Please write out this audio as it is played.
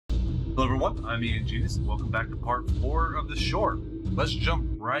Hello everyone, I'm Iangenious, and welcome back to part 4 of The Shore. Let's jump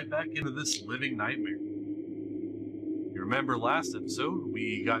right back into this living nightmare. You remember last episode,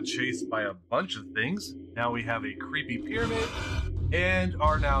 we got chased by a bunch of things. Now we have a creepy pyramid, and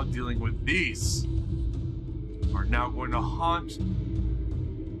are now dealing with these. Are now going to haunt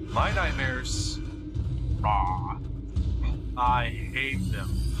my nightmares. Ah, I hate them.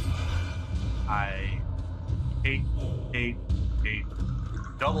 I hate,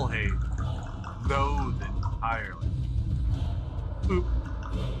 double hate, loathe entirely. Boop.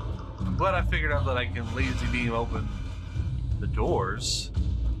 I'm glad I figured out that I can lazy beam open the doors.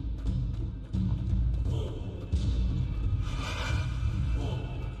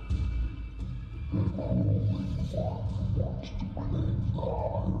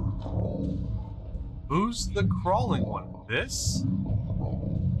 Who's the crawling one? This?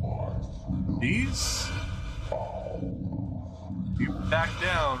 These? You back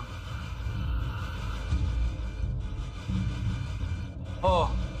down.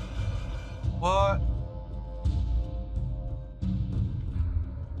 Oh. What?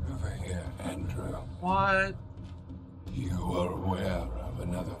 Over here, Andrew. What? You are aware of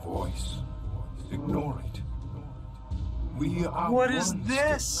another voice. Ignore it. We are What one is step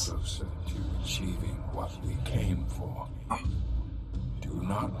this? closer to achieving what we came for. Do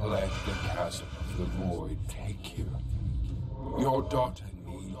not let the chasm of the void take you. Your daughter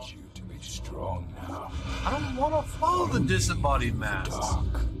needs you to be strong now. I don't want to follow the disembodied masks.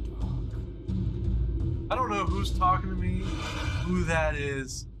 Dark. I don't know who's talking to me, who that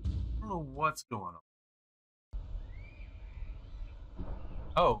is. I don't know what's going on.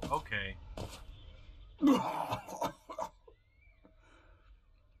 Oh, okay.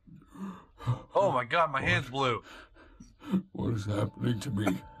 Oh my god, my hand's blue. What is happening to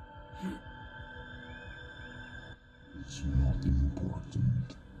me? It's not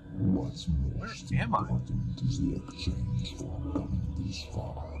important. What's most am I? important is the exchange for coming this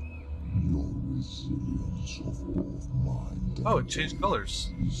far. Your resilience of both mind and Oh, it changed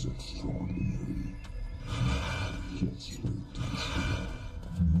colors. is extraordinary. Just wait till you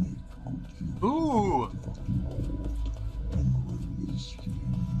make good use Ooh! of the hold and release him.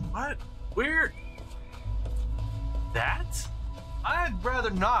 What? Where? That? I'd rather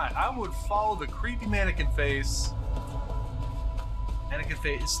not. I would follow the creepy mannequin face. Mannequin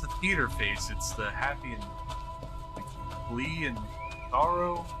face. It's the theater face. It's the happy and like, glee and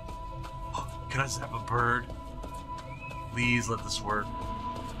sorrow. Can I just have a bird? Please let this work.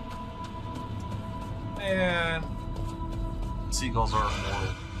 Man. Seagulls are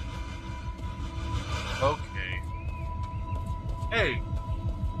immortal. Okay. Hey!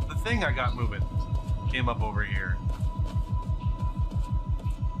 The thing I got moving came up over here.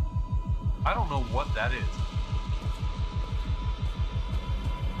 I don't know what that is.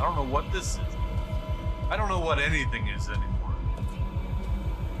 I don't know what this is. I don't know what anything is anymore.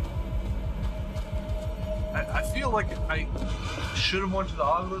 I feel like I should have went to the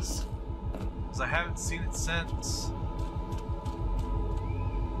obelisk because I haven't seen it since.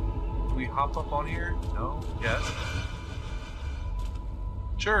 Can we hop up on here? No? Yes?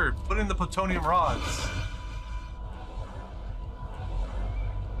 Sure, put in the plutonium rods.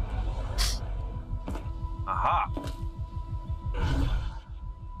 Aha.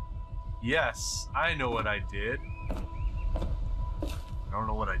 Yes, I know what I did. I don't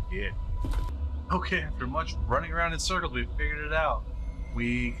know what I did. Okay, after much running around in circles, we figured it out.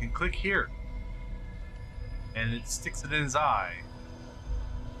 We can click here. And it sticks it in his eye.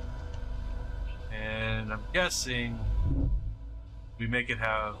 And I'm guessing we make it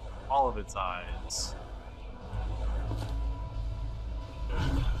have all of its eyes.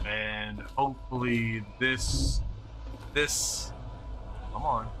 And hopefully this, come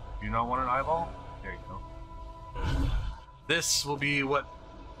on, do you not want an eyeball? There you go. This will be what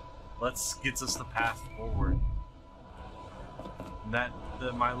gets us the path forward. And that,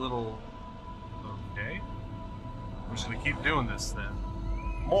 my little, okay. We're just gonna keep doing this then.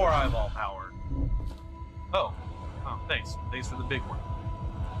 More eyeball power. Oh, thanks. Thanks for the big one.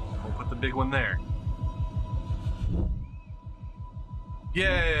 We'll put the big one there.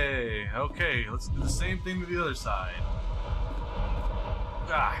 Yay! Okay, let's do the same thing to the other side.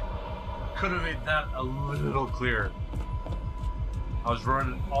 Could have made that a little clearer. I was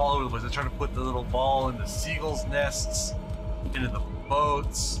running all over the place. I was trying to put the little ball in the seagulls' nests, into the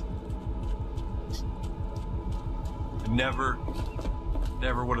boats. I never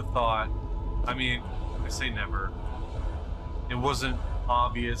would have thought. I mean, I say never. It wasn't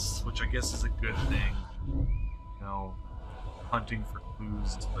obvious, which I guess is a good thing. You know, hunting for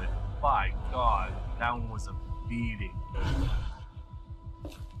clues, but by God, that one was a beating.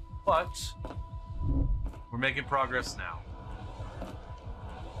 but we're making progress now.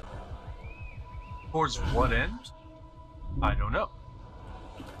 Towards what end? I don't know.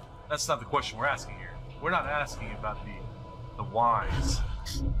 That's not the question we're asking here. We're not asking about the whys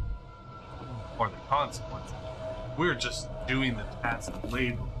or the consequences. We're just doing the task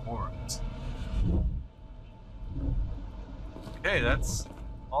laid before us. Okay, that's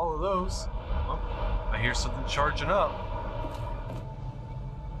all of those. Oh, I hear something charging up.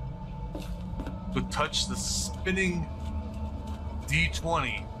 Go touch the spinning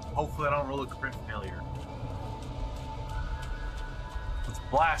D20. Hopefully I don't roll a crit failure. Let's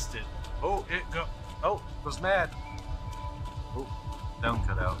blast it. Oh, it go. Oh, it was mad. Oh, down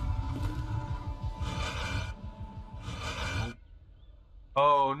cut out.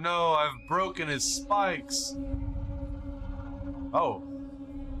 Oh no, I've broken his spikes. Oh.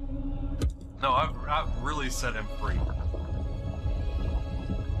 No, I've really set him free.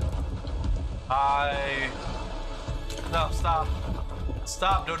 No, stop.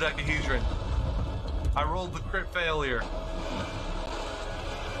 Stop, dodecahedron. I rolled the crit failure.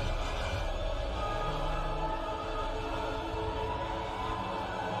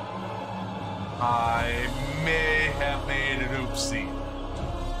 I may have made an oopsie.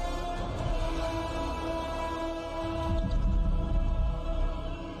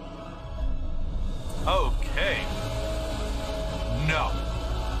 Okay. No.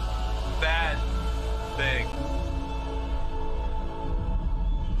 Bad thing.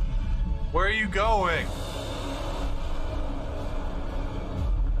 Where are you going?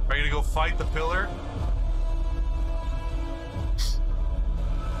 Are you gonna go fight the pillar?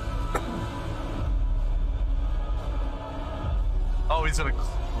 Oh, he's gonna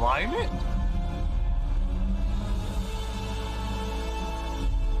climb it?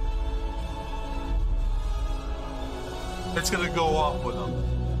 It's gonna go off with him.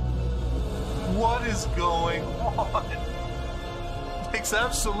 What is going on? Makes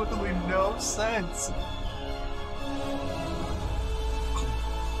absolutely no sense.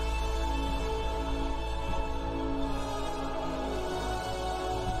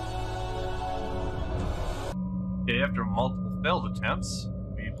 Okay, after multiple failed attempts,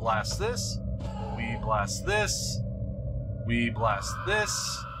 we blast this, we blast this, we blast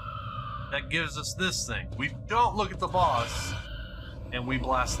this. That gives us this thing. We don't look at the boss, and we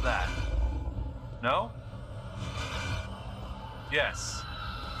blast that. No? Yes.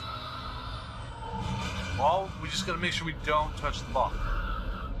 Well, we just gotta make sure we don't touch the boss.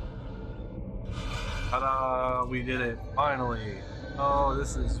 Ta-da! We did it, finally. Oh,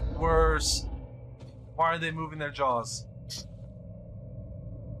 this is worse. Why are they moving their jaws?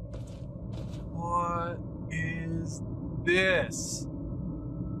 What is this?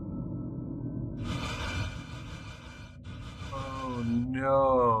 Oh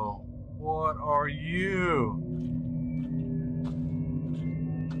no. What are you?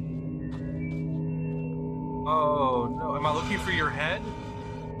 Oh no. Am I looking for your head?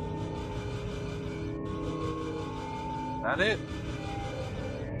 Is that it?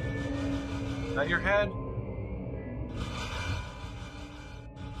 Is that your head?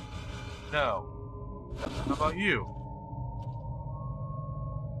 No. How about you?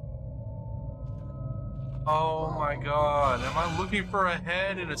 Oh my god, am I looking for a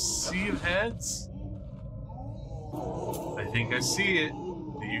head in a sea of heads? I think I see it.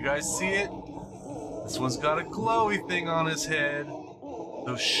 Do you guys see it? This one's got a glowy thing on his head.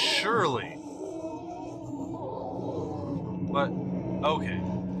 So surely. But, okay.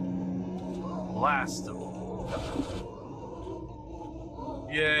 Blast him.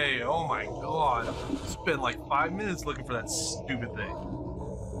 Yay, oh my god. Spent like 5 minutes looking for that stupid thing.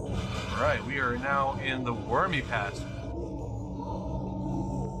 Alright, we are now in the wormy passage.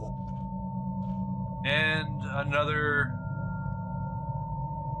 And another...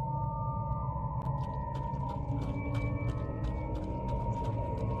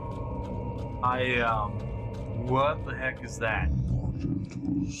 what the heck is that?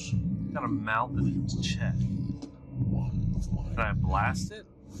 Got a mouth in its chest. Can I blast it?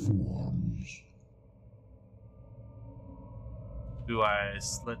 Do I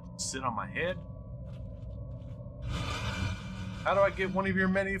let it sit on my head? How do I get one of your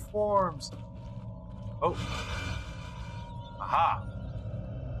many forms? Oh. Aha.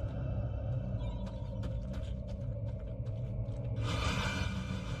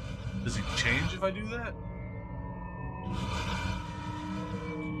 Does he change if I do that?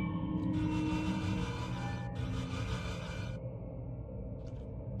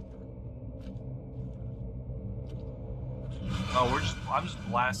 Oh, I'm just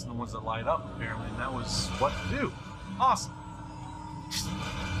blasting the ones that light up, apparently, and that was what to do. Awesome.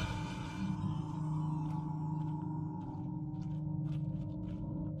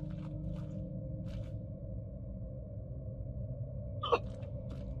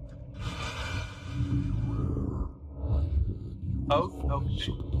 Oh,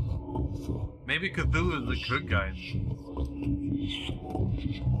 okay. Maybe Cthulhu is a good guy.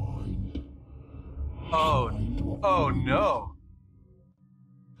 Oh, oh no.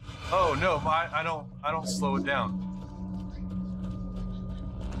 Oh no, I don't slow it down.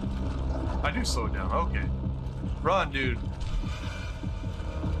 I do slow it down, okay. Run, dude.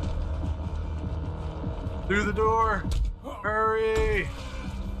 Through the door! Hurry!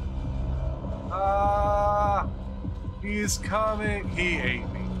 Ah! He's coming! He ate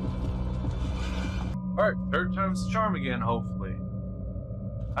me. Alright, third time's the charm again, hopefully.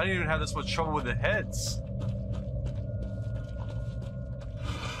 I didn't even have this much trouble with the heads.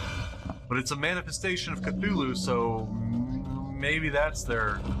 But it's a manifestation of Cthulhu, so maybe that's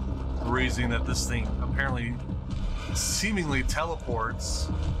their reasoning that this thing apparently seemingly teleports.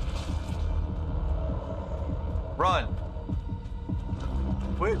 Run!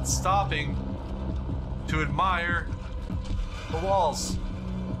 Quit stopping to admire the walls.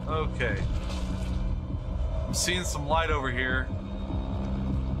 Okay. I'm seeing some light over here.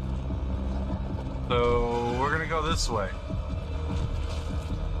 So we're gonna go this way.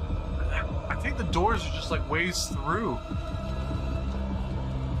 I think the doors are just like ways through.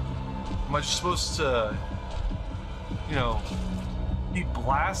 Am I just supposed to, you know, keep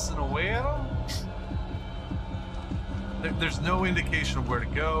blasting away at them? There's no indication of where to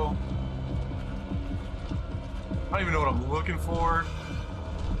go. I don't even know what I'm looking for.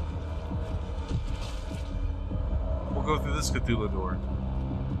 We'll go through this Cthulhu door.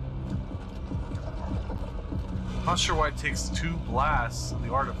 Not sure why it takes 2 blasts of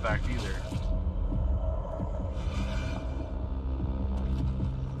the artifact either.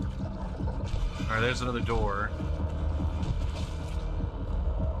 Alright, there's another door.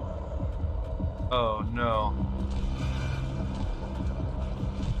 Oh no.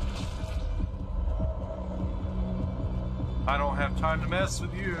 I don't have time to mess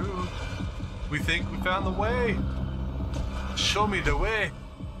with you. We think we found the way. Show me the way.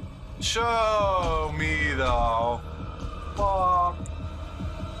 Show me the fuck.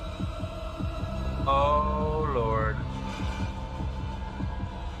 Oh Lord.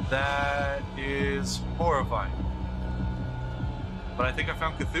 That is horrifying. But I think I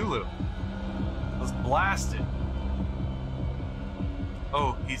found Cthulhu. Let's blast it.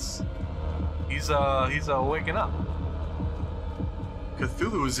 Oh, he's waking up.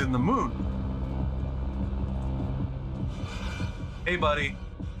 Cthulhu is in the moon. Hey, buddy.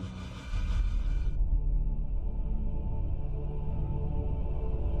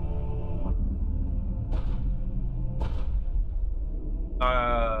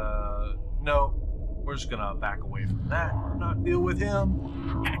 No. We're just gonna back away from that. Not deal with him.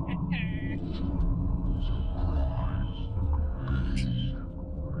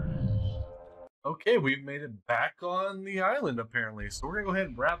 Okay, we've made it back on the island, apparently. So we're gonna go ahead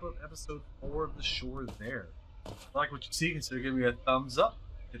and wrap up episode 4 of The Shore there. If you like what you see, consider giving me a thumbs up.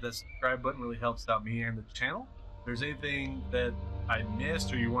 Hit that subscribe button, really helps out me and the channel. If there's anything that I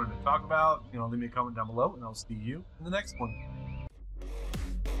missed or you wanted to talk about, leave me a comment down below, and I'll see you in the next one.